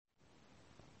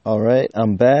All right,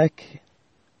 I'm back.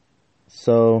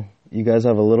 So, you guys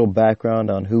have a little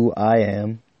background on who I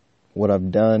am, what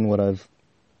I've done, what I've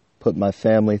put my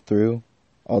family through,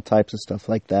 all types of stuff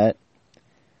like that.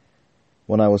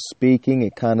 When I was speaking,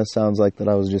 it kind of sounds like that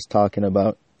I was just talking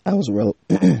about I was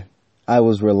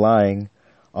relying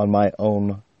on my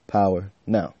own power.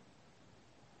 No.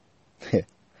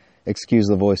 Excuse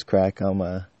the voice crack. I'm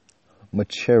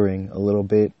maturing a little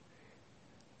bit.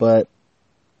 But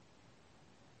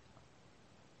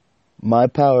my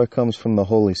power comes from the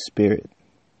Holy Spirit.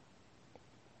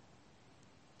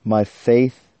 My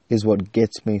faith is what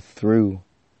gets me through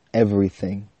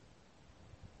everything.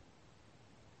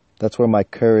 That's where my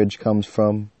courage comes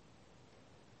from.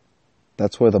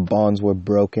 That's where the bonds were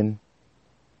broken.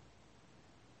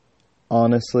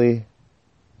 Honestly,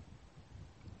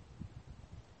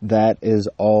 that is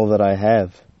all that I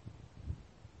have.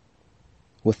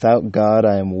 Without God,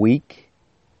 I am weak.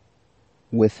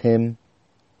 With Him,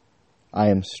 I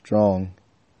am strong.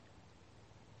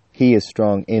 He is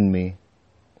strong in me.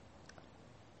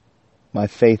 My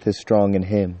faith is strong in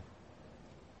Him.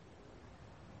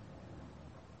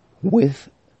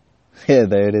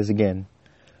 There it is again.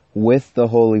 With the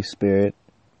Holy Spirit,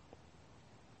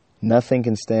 nothing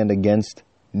can stand against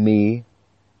me.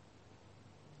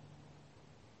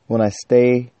 When I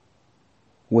stay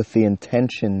with the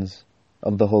intentions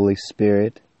of the Holy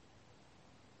Spirit,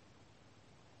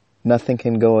 nothing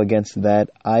can go against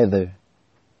that either.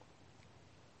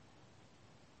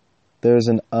 There's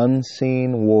an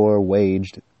unseen war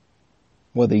waged,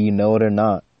 whether you know it or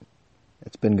not.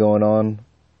 It's been going on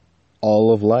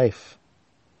all of life.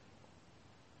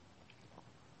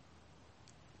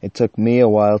 It took me a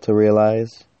while to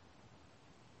realize.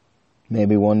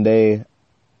 Maybe one day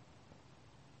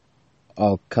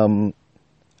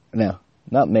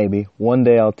one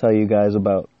day I'll tell you guys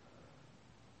about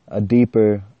a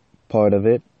deeper part of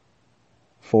it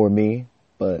for me,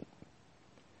 but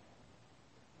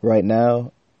right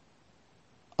now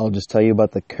I'll just tell you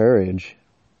about the courage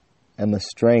and the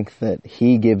strength that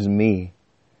He gives me.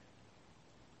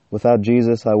 Without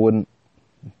Jesus, I wouldn't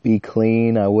be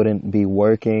clean, I wouldn't be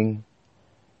working,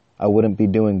 I wouldn't be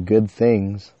doing good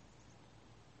things.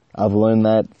 I've learned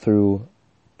that through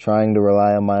trying to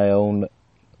rely on my own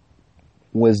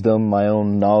wisdom, my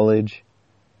own knowledge,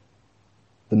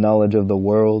 the knowledge of the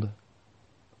world.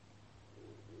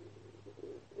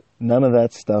 None of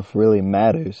that stuff really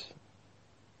matters.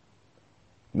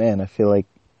 Man, I feel like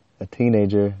a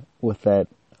teenager with that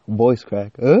voice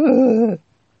crack.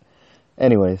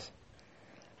 Anyways.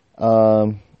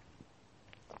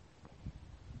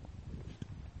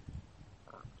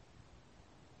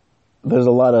 There's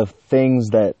a lot of things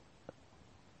that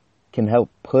can help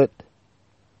put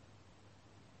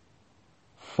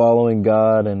following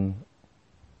God and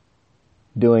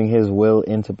doing His will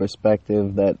into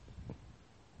perspective that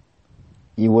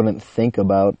you wouldn't think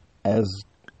about as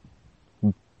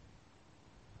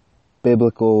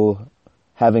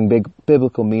having big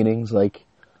biblical meanings. Like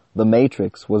the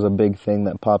Matrix was a big thing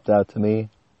that popped out to me.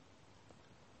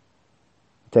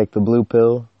 Take the blue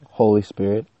pill, Holy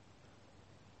Spirit,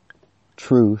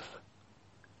 truth,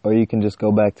 or you can just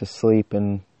go back to sleep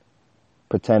and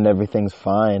pretend everything's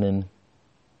fine and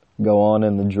go on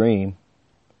in the dream.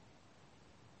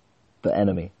 The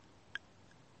enemy.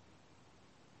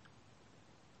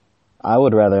 I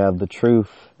would rather have the truth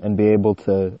and be able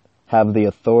to have the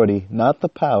authority, not the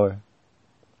power.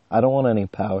 I don't want any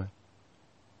power.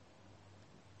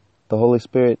 The Holy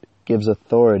Spirit gives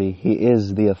authority. He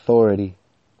is the authority.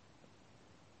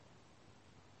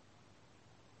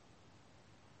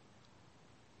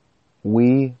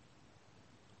 We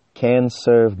can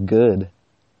serve good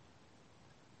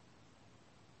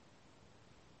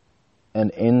and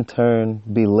in turn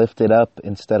be lifted up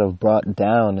instead of brought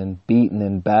down and beaten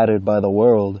and battered by the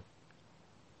world.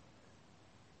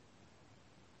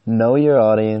 Know your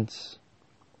audience.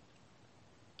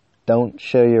 Don't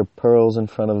share your pearls in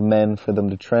front of men for them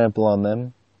to trample on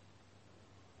them,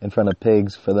 in front of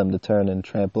pigs for them to turn and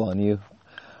trample on you.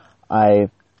 I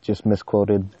just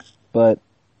misquoted, but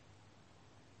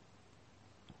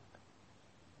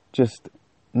just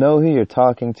know who you're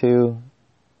talking to.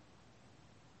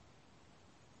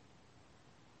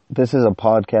 This is a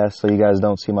podcast, so you guys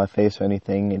don't see my face or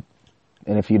anything.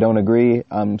 And if you don't agree,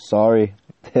 I'm sorry.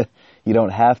 You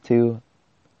don't have to.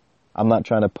 I'm not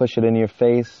trying to push it in your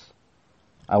face.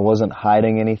 I wasn't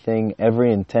hiding anything.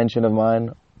 Every intention of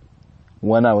mine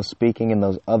when I was speaking in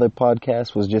those other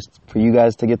podcasts was just for you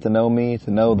guys to get to know me, to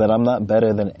know that I'm not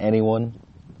better than anyone.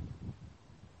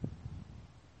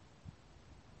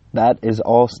 That is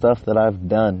all stuff that I've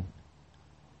done.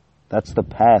 That's the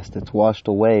past. It's washed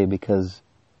away because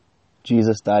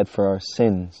Jesus died for our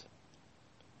sins.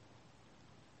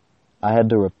 I had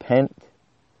to repent,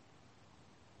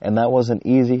 and that wasn't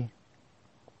easy.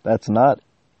 That's not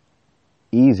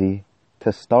easy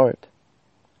to start.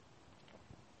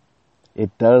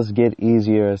 It does get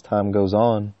easier as time goes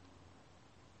on.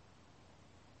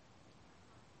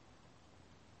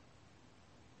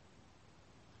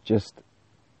 Just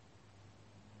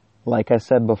like I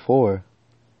said before,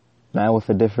 now with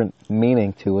a different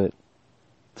meaning to it,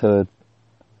 to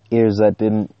ears that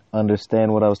didn't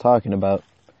understand what I was talking about.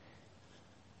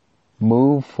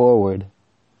 Move forward,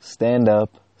 stand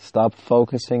up, stop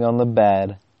focusing on the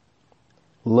bad,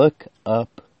 look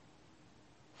up,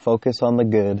 focus on the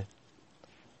good.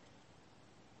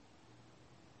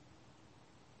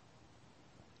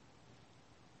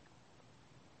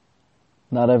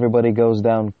 Not everybody goes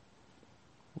down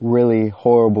really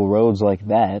horrible roads like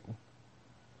that.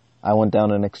 I went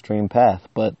down an extreme path,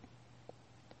 but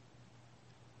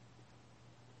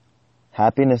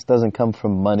happiness doesn't come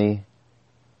from money.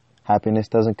 Happiness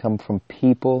doesn't come from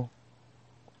people.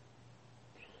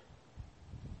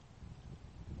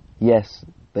 Yes,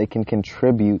 they can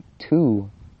contribute to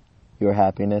your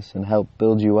happiness and help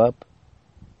build you up,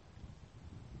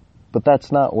 but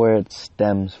that's not where it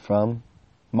stems from.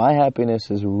 My happiness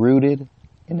is rooted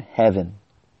in heaven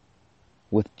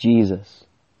with Jesus.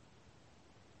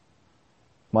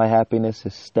 My happiness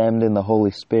is stemmed in the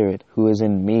Holy Spirit who is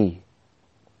in me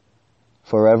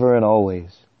forever and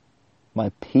always. My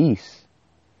peace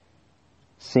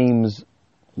seems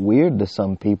weird to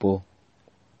some people.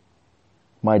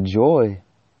 My joy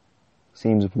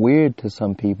seems weird to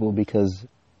some people because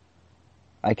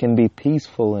I can be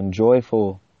peaceful and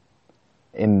joyful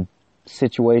in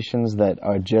situations that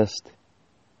are just,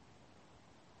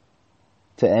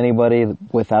 to anybody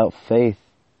without faith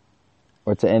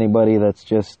or to anybody that's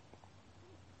just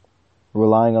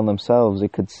relying on themselves,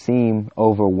 it could seem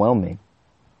overwhelming.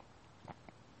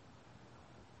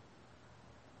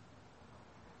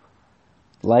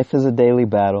 Life is a daily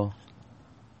battle.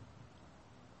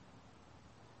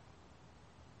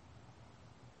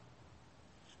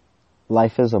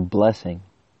 Life is a blessing.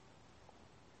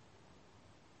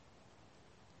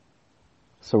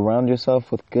 Surround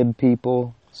yourself with good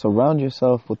people. Surround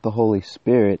yourself with the Holy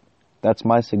Spirit. That's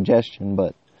my suggestion,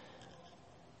 but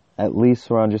at least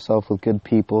surround yourself with good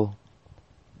people.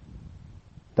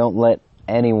 Don't let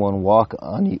anyone walk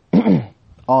on you.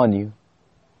 On you.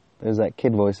 There's that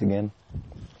kid voice again.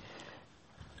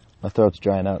 My throat's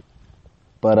drying out.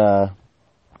 But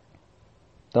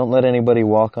don't let anybody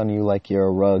walk on you like you're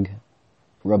a rug.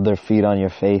 Rub their feet on your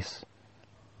face.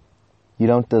 You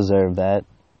don't deserve that.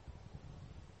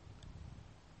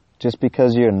 Just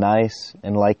because you're nice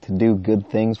and like to do good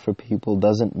things for people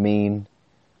doesn't mean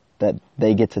that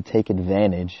they get to take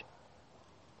advantage.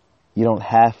 You don't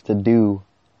have to do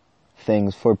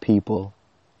things for people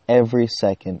every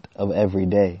second of every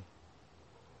day.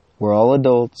 We're all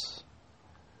adults.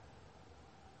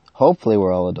 Hopefully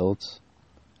we're all adults.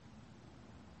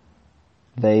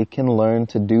 They can learn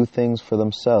to do things for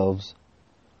themselves.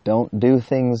 Don't do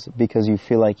things because you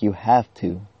feel like you have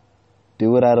to.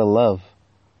 Do it out of love.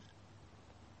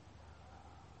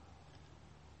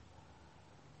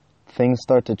 Things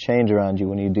start to change around you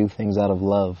when you do things out of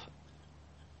love.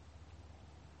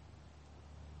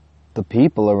 The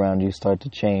people around you start to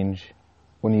change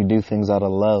when you do things out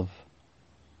of love.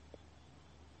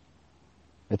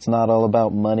 It's not all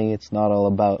about money. It's not all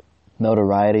about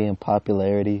notoriety and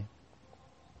popularity.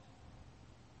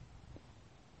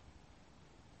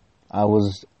 I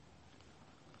was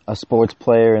a sports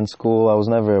player in school. I was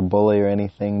never a bully or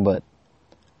anything, but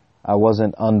I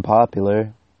wasn't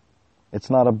unpopular. It's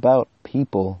not about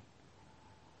people.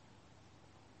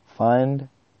 Find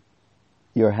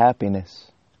your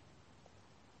happiness.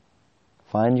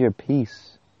 Find your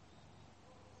peace.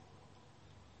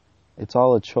 It's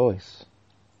all a choice.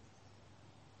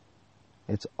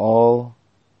 It's all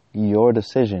your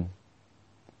decision.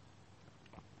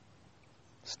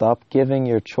 Stop giving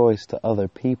your choice to other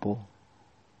people.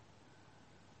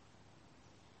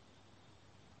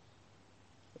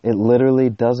 It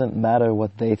literally doesn't matter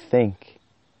what they think.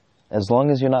 As long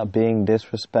as you're not being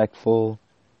disrespectful,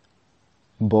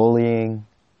 bullying,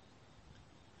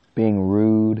 being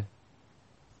rude,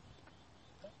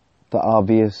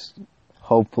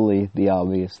 hopefully the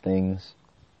obvious things.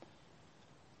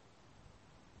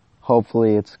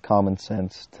 Hopefully it's common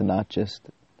sense to not just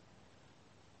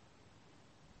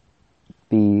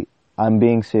I'm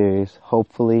being serious.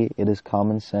 Hopefully it is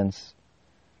common sense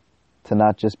to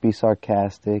not just be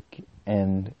sarcastic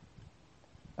and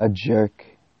a jerk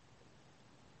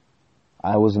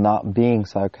I was not being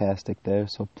sarcastic there,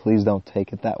 so please don't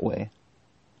take it that way.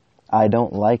 I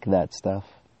don't like that stuff,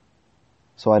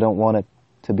 so I don't want it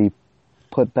to be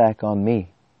put back on me.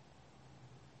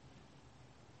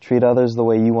 Treat others the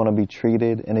way you want to be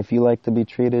treated, and if you like to be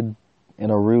treated in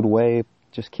a rude way,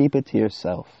 just keep it to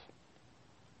yourself.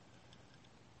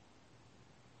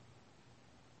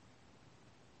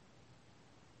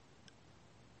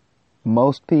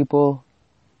 Most people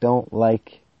don't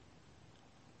like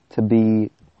to be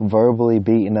verbally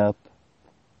beaten up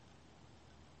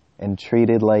and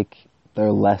treated like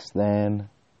they're less than,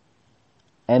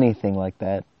 anything like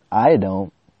that. I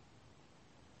don't.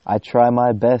 I try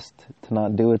my best to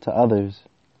not do it to others.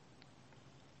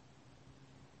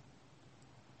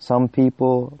 Some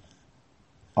people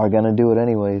are going to do it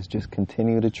anyways. Just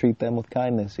continue to treat them with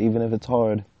kindness, even if it's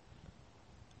hard.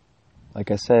 Like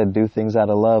I said, do things out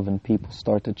of love and people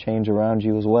start to change around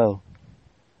you as well.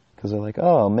 Because they're like,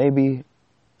 oh, maybe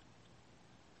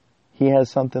he has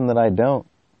something that I don't.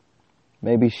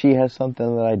 Maybe she has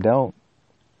something that I don't.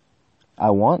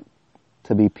 I want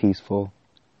to be peaceful.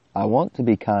 I want to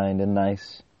be kind and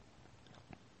nice.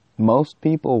 Most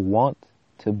people want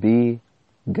to be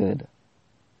good.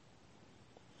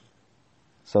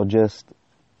 So just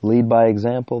lead by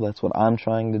example. That's what I'm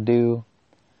trying to do.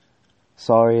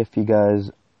 Sorry if you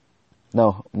guys...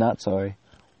 No, not sorry.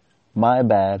 My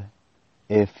bad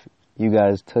if you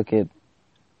guys took it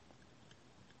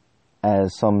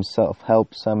as some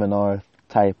self-help seminar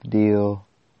type deal.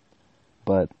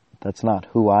 But that's not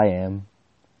who I am.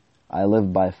 I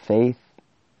live by faith.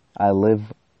 I live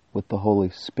with the Holy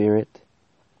Spirit.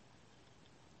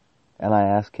 And I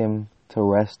ask Him to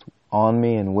rest on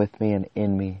me and with me and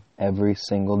in me every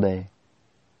single day.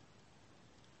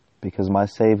 Because my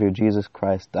Savior, Jesus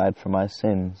Christ, died for my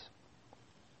sins.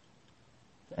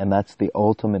 And that's the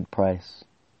ultimate price.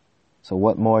 So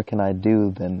what more can I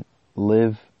do than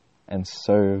live and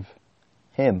serve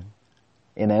Him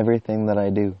in everything that I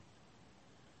do?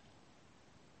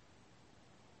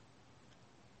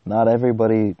 Not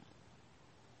everybody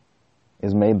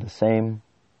is made the same.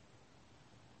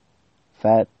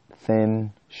 Fat,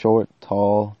 thin, short,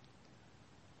 tall.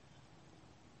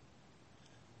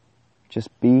 Just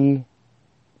be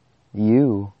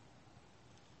you.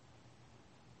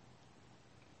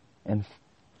 And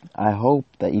I hope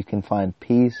that you can find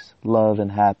peace, love,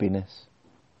 and happiness,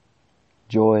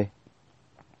 joy,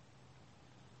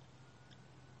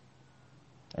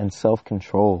 and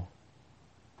self-control.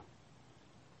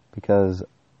 Because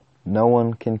no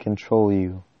one can control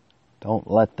you. Don't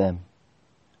let them.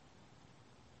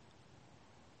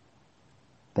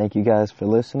 Thank you guys for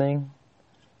listening.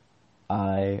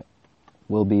 I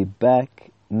will be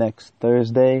back next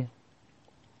Thursday,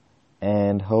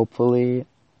 and hopefully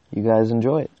you guys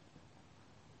enjoy it.